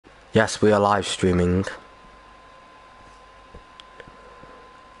Yes, we are live streaming.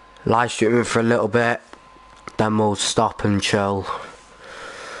 Live streaming for a little bit, then we'll stop and chill.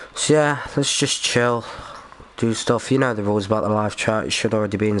 So yeah, let's just chill, do stuff. You know the rules about the live chat, you should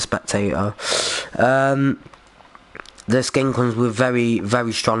already be in spectator. This game comes with very,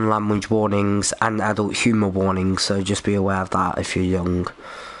 very strong language warnings and adult humour warnings, so just be aware of that if you're young.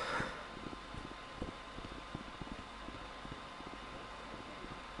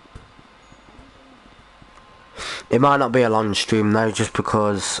 It might not be a long stream though, just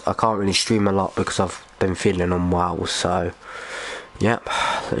because I can't really stream a lot because I've been feeling unwell, so yep,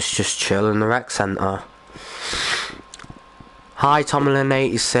 let's just chill in the rec centre. Hi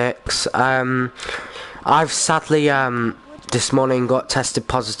Tomlin86, I've sadly this morning got tested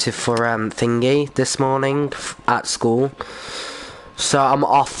positive for thingy this morning at school, so I'm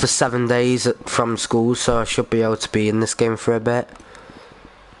off for 7 days from school, so I should be able to be in this game for a bit.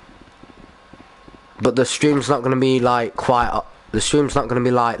 But the stream's not going to be like the stream's not going to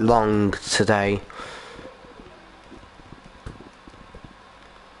be like long today.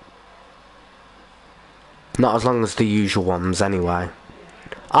 Not as long as the usual ones anyway.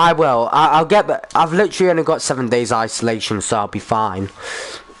 I'll get that. I've literally only got 7 days isolation, so I'll be fine.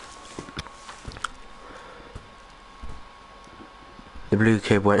 The blue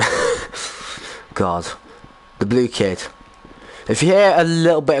kid went. God. The blue kid. If you hear a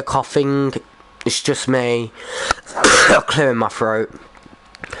little bit of coughing, it's just me clearing my throat.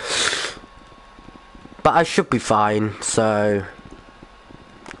 But I should be fine, so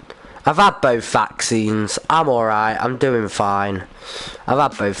I've had both vaccines. I'm alright, I'm doing fine. I've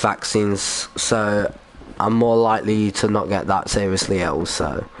had both vaccines, so I'm more likely to not get that seriously ill,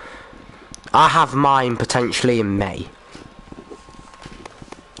 so I have mine potentially in May.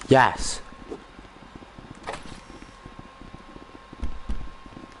 Yes.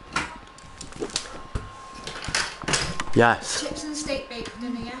 Yes. Chips and steak bake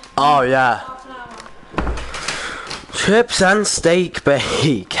dinner, yeah? Oh yeah. Half an hour. Chips and steak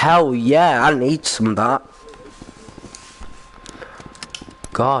bake. Hell yeah, I need some of that.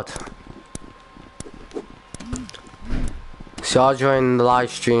 God. So I'll join the live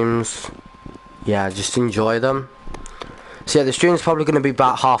streams. Yeah, just enjoy them. So yeah, the stream's probably going to be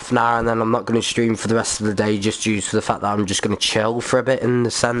about half an hour, and then I'm not going to stream for the rest of the day just due to the fact that I'm just going to chill for a bit in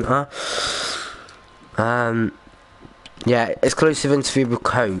the centre. Yeah, exclusive interview with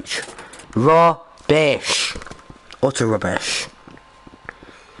Coach. Rubbish. Utter rubbish.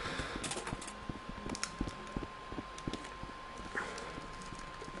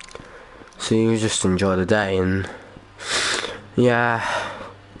 So you just enjoy the day and yeah.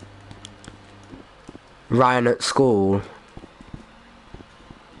 Ryan at school.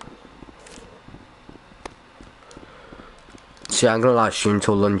 So yeah, I'm gonna live stream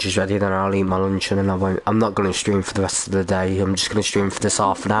until lunch is ready, then I'll eat my lunch, and then I'm not gonna stream for the rest of the day. I'm just gonna stream for this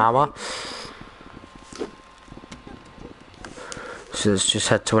half an hour. So let's just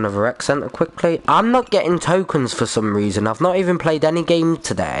head to another rec centre quickly. I'm not getting tokens for some reason. I've not even played any game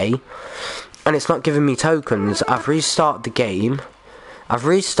today, and it's not giving me tokens. I've restarted the game.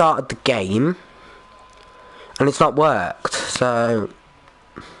 And it's not worked. So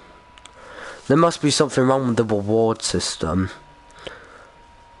there must be something wrong with the reward system.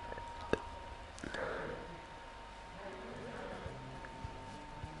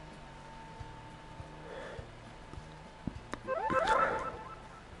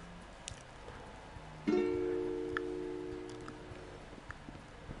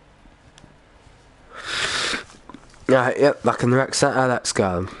 Right, yep, back in the rec centre, let's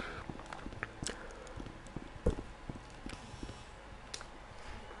go.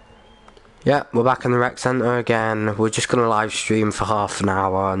 Yeah, we're back in the rec centre again. We're just gonna live stream for half an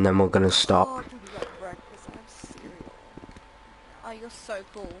hour and then we're gonna stop. Oh, dude, we got breakfast and I have cereal. Oh, you're so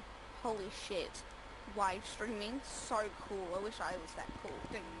cool. Holy shit. Live streaming? So cool. I wish I was that cool.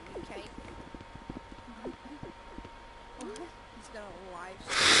 Don't you, okay? He's gonna live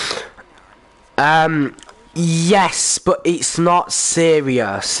stream for an hour and then he's Yes, but it's not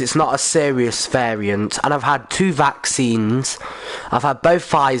serious. It's not a serious variant. And I've had 2 vaccines. I've had both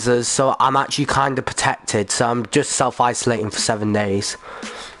Pfizer's, so I'm actually kind of protected. So I'm just self-isolating for 7 days.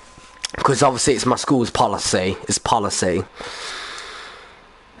 Because obviously it's my school's policy. It's policy.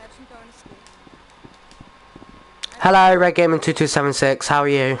 imagine going to school. Hello, Red Gaming 2276. How are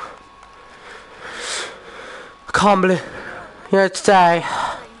you? I can't believe... You know, today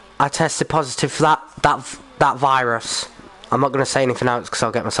I tested positive for that virus. I'm not going to say anything else because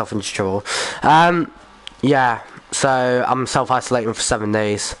I'll get myself into trouble. Yeah, so I'm self-isolating for 7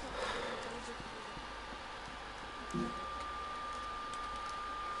 days.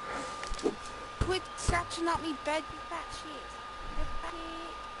 Quit scratching up me bed, you fat shit. You fat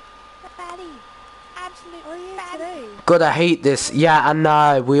shit. The fatty. Absolute fatty. God, I hate this. Yeah, I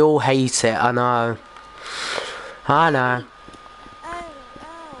know. We all hate it. I know. I know. Oh,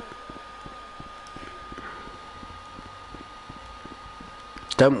 oh.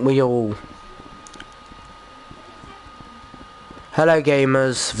 Don't we all? Hello,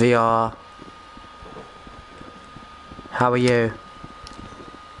 gamers. VR. How are you?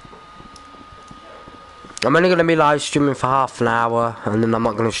 I'm only going to be live streaming for half an hour, and then I'm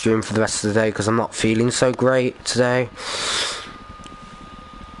not going to stream for the rest of the day because I'm not feeling so great today.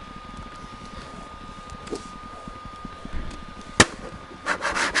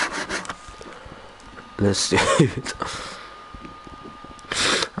 This dude.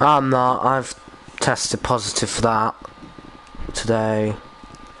 I'm not. I've tested positive for that today.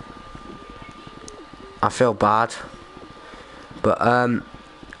 I feel bad. But,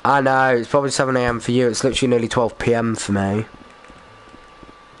 I know, it's probably 7 AM for you. It's literally nearly 12 PM for me.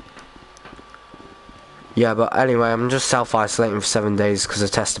 Yeah, but anyway, I'm just self-isolating for 7 days because I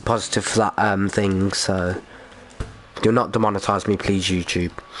tested positive for that, thing, so... Do not demonetize me, please,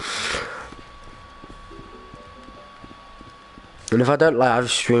 YouTube. And if I don't live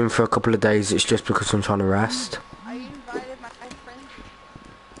stream for a couple of days, it's just because I'm trying to rest. I invited my friend.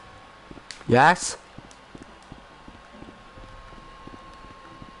 Yes?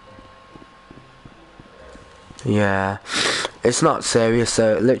 Yeah. It's not serious,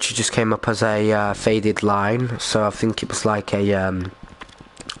 so it literally just came up as a faded line, so I think it was like a,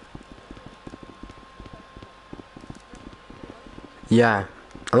 yeah.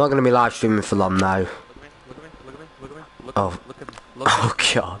 I'm not going to be live streaming for long now. Oh. Oh,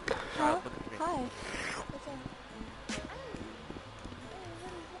 God. Huh? Hi.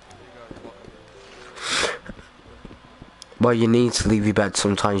 Well, you need to leave your bed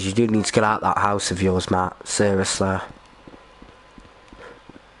sometimes. You do need to get out that house of yours, Matt. Seriously.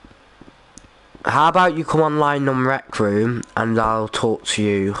 How about you come online on Rec Room and I'll talk to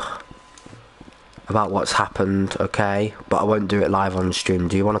you about what's happened, okay? But I won't do it live on stream.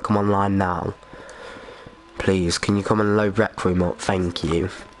 Do you want to come online now? Please, can you come and load Rec Room up? Thank you.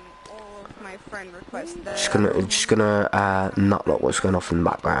 All of my friend requests. Just gonna not look what's going off in the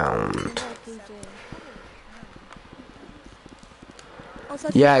background.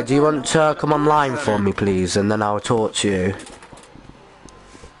 Yeah, do you want to come online for me, please? And then I'll talk to you.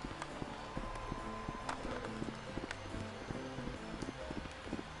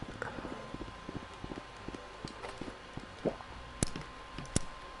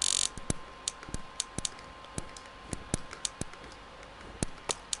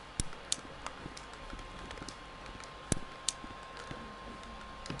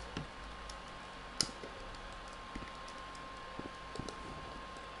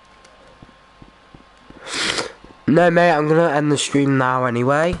 No, mate, I'm gonna end the stream now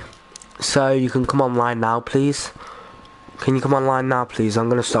anyway. So you can come online now, please. Can you come online now, please? I'm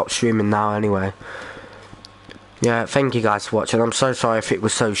gonna stop streaming now anyway. Yeah, thank you guys for watching. I'm so sorry if it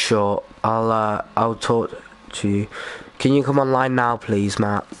was so short. I'll talk to you. Can you come online now, please,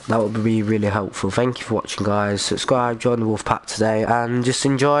 Matt? That would be really helpful. Thank you for watching, guys. Subscribe, join the Wolfpack today, and just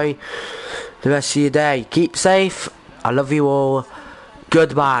enjoy the rest of your day. Keep safe. I love you all.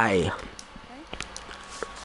 Goodbye.